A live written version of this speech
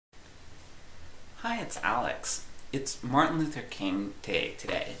Hi, it's Alex. It's Martin Luther King Day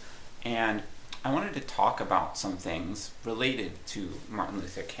today, and I wanted to talk about some things related to Martin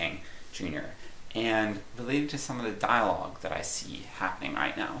Luther King Jr. and related to some of the dialogue that I see happening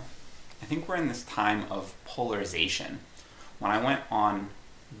right now. I think we're in this time of polarization. When I went on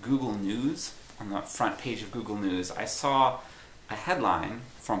Google News, on the front page of Google News, I saw a headline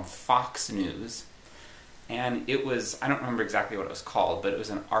from Fox News. And it was, I don't remember exactly what it was called, but it was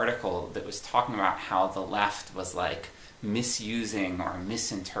an article that was talking about how the left was like misusing or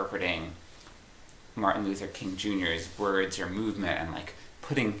misinterpreting Martin Luther King Jr.'s words or movement and like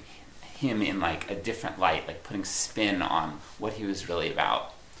putting him in like a different light, like putting spin on what he was really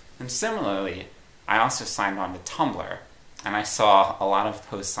about. And similarly, I also signed on to Tumblr, and I saw a lot of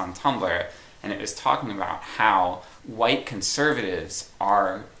posts on Tumblr, and it was talking about how white conservatives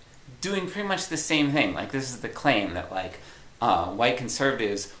are doing pretty much the same thing. Like, this is the claim that like white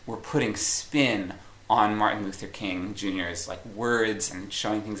conservatives were putting spin on Martin Luther King Jr.'s like words and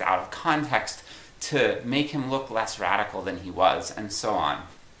showing things out of context to make him look less radical than he was, and so on.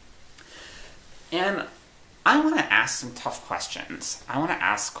 And I want to ask some tough questions. I want to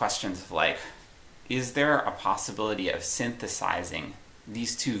ask questions of like, is there a possibility of synthesizing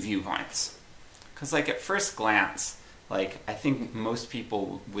these two viewpoints? Because like at first glance, like, I think most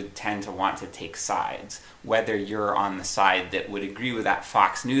people would tend to want to take sides, whether you're on the side that would agree with that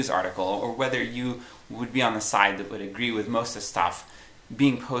Fox News article, or whether you would be on the side that would agree with most of the stuff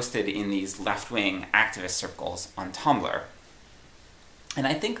being posted in these left-wing activist circles on Tumblr. And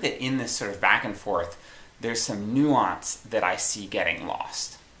I think that in this sort of back and forth, there's some nuance that I see getting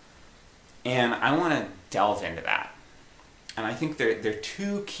lost. And I want to delve into that. And I think there are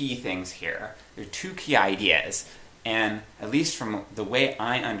two key things here. There are two key ideas. And at least from the way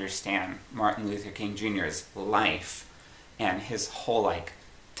I understand Martin Luther King Jr.'s life and his whole like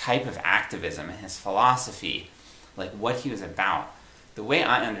type of activism and his philosophy, like what he was about, the way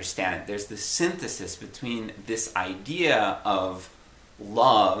I understand it, there's this synthesis between this idea of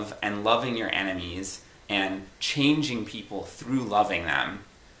love and loving your enemies and changing people through loving them,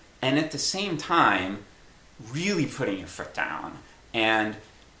 and at the same time really putting your foot down and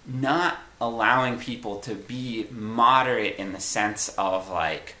not allowing people to be moderate in the sense of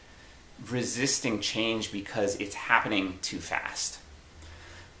like resisting change because it's happening too fast.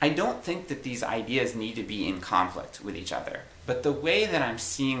 I don't think that these ideas need to be in conflict with each other, but the way that I'm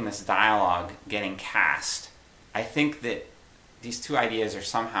seeing this dialogue getting cast, I think that these two ideas are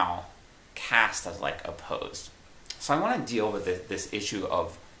somehow cast as like opposed. So I want to deal with this issue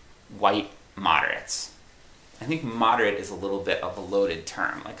of white moderates. I think moderate is a little bit of a loaded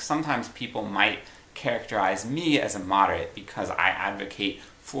term. Like, sometimes people might characterize me as a moderate because I advocate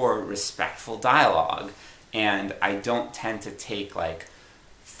for respectful dialogue, and I don't tend to take like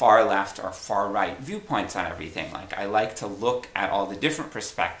far left or far right viewpoints on everything. Like, I like to look at all the different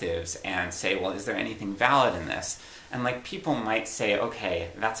perspectives and say, well, is there anything valid in this? And like, people might say,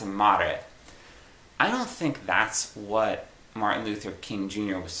 okay, that's a moderate. I don't think that's what Martin Luther King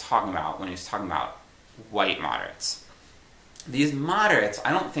Jr. was talking about when he was talking about white moderates. These moderates,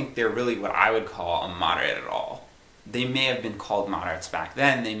 I don't think they're really what I would call a moderate at all. They may have been called moderates back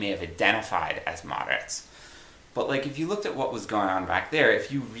then, they may have identified as moderates. But like, if you looked at what was going on back there,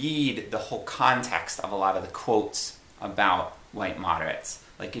 if you read the whole context of a lot of the quotes about white moderates,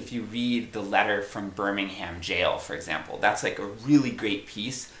 like if you read the letter from Birmingham jail, for example, that's like a really great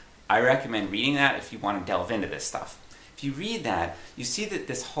piece. I recommend reading that if you want to delve into this stuff. If you read that, you see that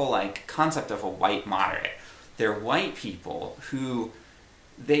this whole like concept of a white moderate, they're white people who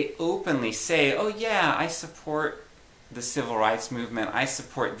they openly say, oh yeah, I support the civil rights movement, I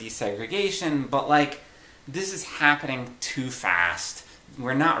support desegregation, but like, this is happening too fast.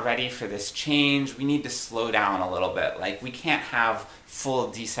 We're not ready for this change. We need to slow down a little bit. Like, we can't have full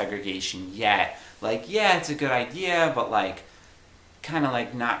desegregation yet. Like, yeah, it's a good idea, but like, kind of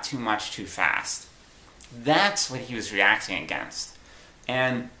like not too much too fast. That's what he was reacting against.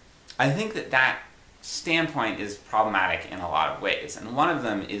 And I think that that standpoint is problematic in a lot of ways. And one of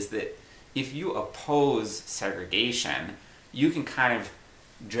them is that if you oppose segregation, you can kind of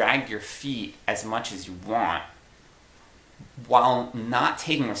drag your feet as much as you want while not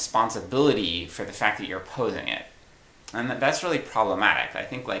taking responsibility for the fact that you're opposing it. And that's really problematic. I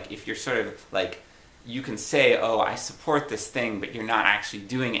think like, if you're sort of like, you can say, oh, I support this thing, but you're not actually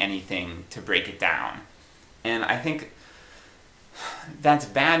doing anything to break it down. And I think that's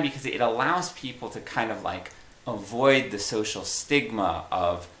bad because it allows people to kind of like avoid the social stigma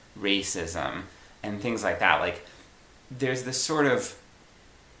of racism and things like that. Like, there's this sort of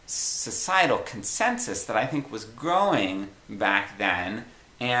societal consensus that I think was growing back then,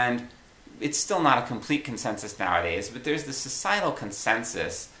 and it's still not a complete consensus nowadays, but there's the societal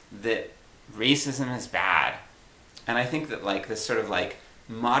consensus that racism is bad. And I think that like this sort of like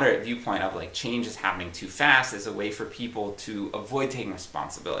moderate viewpoint of like change is happening too fast is a way for people to avoid taking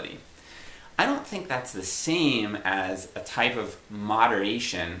responsibility. I don't think that's the same as a type of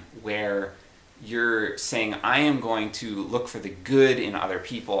moderation where you're saying, I am going to look for the good in other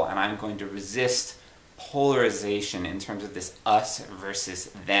people and I'm going to resist polarization in terms of this us versus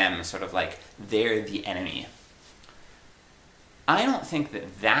them, sort of like they're the enemy. I don't think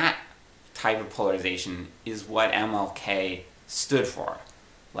that that type of polarization is what MLK stood for.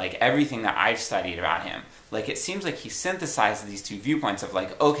 Like everything that I've studied about him, like it seems like he synthesized these two viewpoints of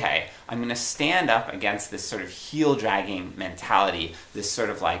like, okay, I'm going to stand up against this sort of heel-dragging mentality, this sort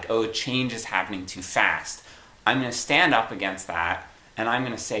of like, oh, change is happening too fast. I'm going to stand up against that, and I'm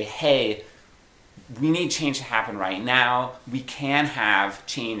going to say, hey, we need change to happen right now. We can have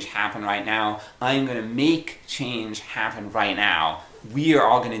change happen right now. I'm going to make change happen right now. We are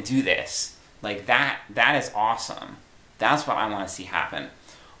all going to do this. Like that is awesome. That's what I want to see happen.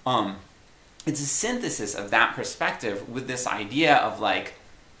 It's a synthesis of that perspective with this idea of like,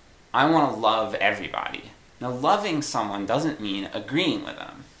 I want to love everybody. Now, loving someone doesn't mean agreeing with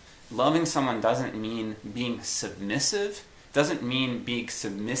them. Loving someone doesn't mean being submissive. Doesn't mean being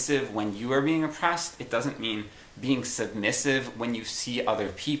submissive when you are being oppressed. It doesn't mean being submissive when you see other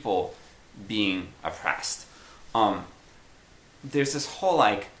people being oppressed. There's this whole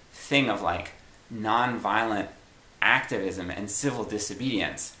like thing of like nonviolent activism and civil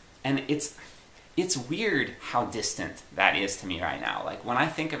disobedience, and it's weird how distant that is to me right now. Like when I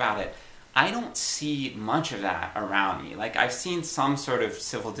think about it, I don't see much of that around me. Like I've seen some sort of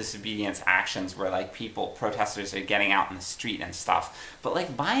civil disobedience actions where like protesters are getting out in the street and stuff, but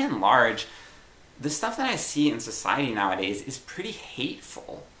like by and large, the stuff that I see in society nowadays is pretty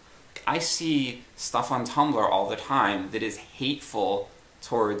hateful. I see stuff on Tumblr all the time that is hateful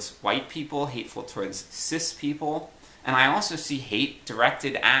towards white people, hateful towards cis people, and I also see hate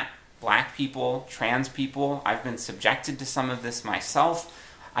directed at black people, trans people. I've been subjected to some of this myself.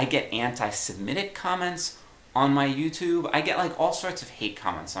 I get anti-Semitic comments on my YouTube. I get like all sorts of hate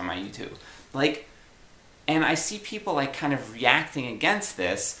comments on my YouTube. Like, and I see people like kind of reacting against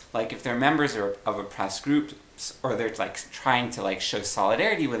this, like if they're members of oppressed groups, or they're like trying to like show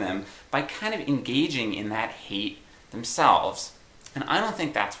solidarity with them by kind of engaging in that hate themselves. And I don't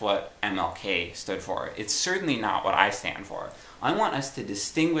think that's what MLK stood for. It's certainly not what I stand for. I want us to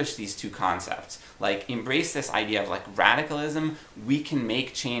distinguish these two concepts. Like, embrace this idea of like radicalism, we can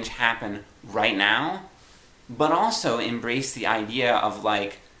make change happen right now, but also embrace the idea of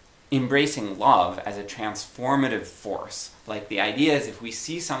like embracing love as a transformative force. Like the idea is if we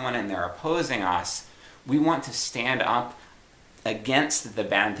see someone and they're opposing us, we want to stand up against the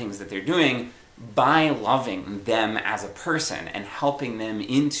bad things that they're doing by loving them as a person and helping them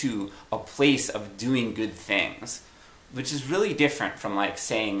into a place of doing good things. Which is really different from like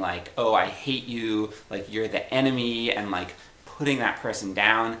saying like, oh, I hate you, like you're the enemy, and like putting that person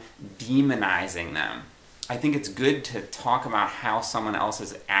down, demonizing them. I think it's good to talk about how someone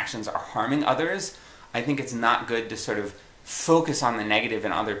else's actions are harming others. I think it's not good to sort of focus on the negative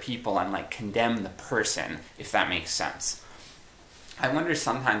in other people and like condemn the person, if that makes sense. I wonder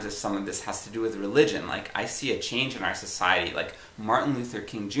sometimes if some of this has to do with religion. Like, I see a change in our society. Like, Martin Luther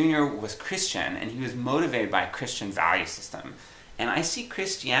King Jr. was Christian, and he was motivated by a Christian value system. And I see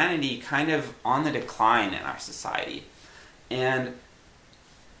Christianity kind of on the decline in our society. And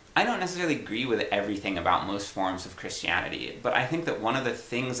I don't necessarily agree with everything about most forms of Christianity, but I think that one of the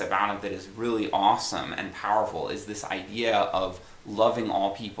things about it that is really awesome and powerful is this idea of loving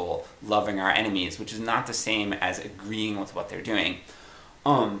all people, loving our enemies, which is not the same as agreeing with what they're doing.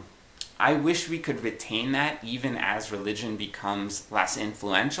 I wish we could retain that even as religion becomes less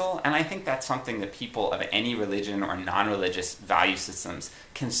influential, and I think that's something that people of any religion or non-religious value systems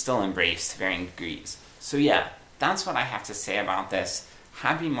can still embrace to varying degrees. So yeah, that's what I have to say about this.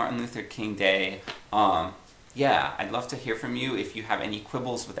 Happy Martin Luther King Day. Yeah, I'd love to hear from you if you have any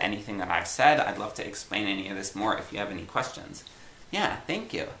quibbles with anything that I've said. I'd love to explain any of this more if you have any questions. Yeah,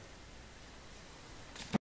 thank you.